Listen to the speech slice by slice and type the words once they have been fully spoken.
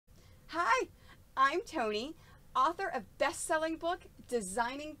I'm Toni, author of best-selling book,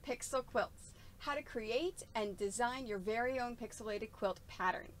 Designing Pixel Quilts, How to Create and Design Your Very Own Pixelated Quilt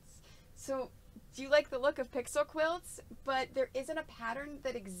Patterns. So, do you like the look of pixel quilts, but there isn't a pattern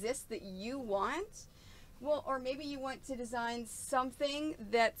that exists that you want? Well, or maybe you want to design something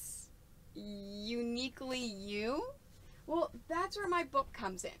that's uniquely you? Well, that's where my book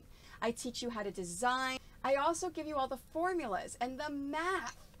comes in. I teach you how to design. I also give you all the formulas and the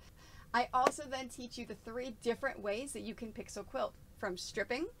math. I also then teach you the 3 different ways that you can pixel quilt, from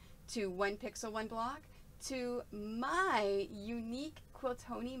stripping to 1 pixel 1 block to my unique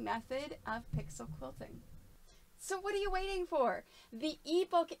Quiltoni method of pixel quilting. So what are you waiting for? The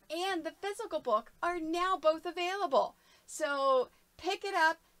ebook and the physical book are now both available. So pick it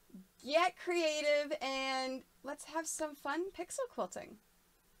up, get creative, and let's have some fun pixel quilting.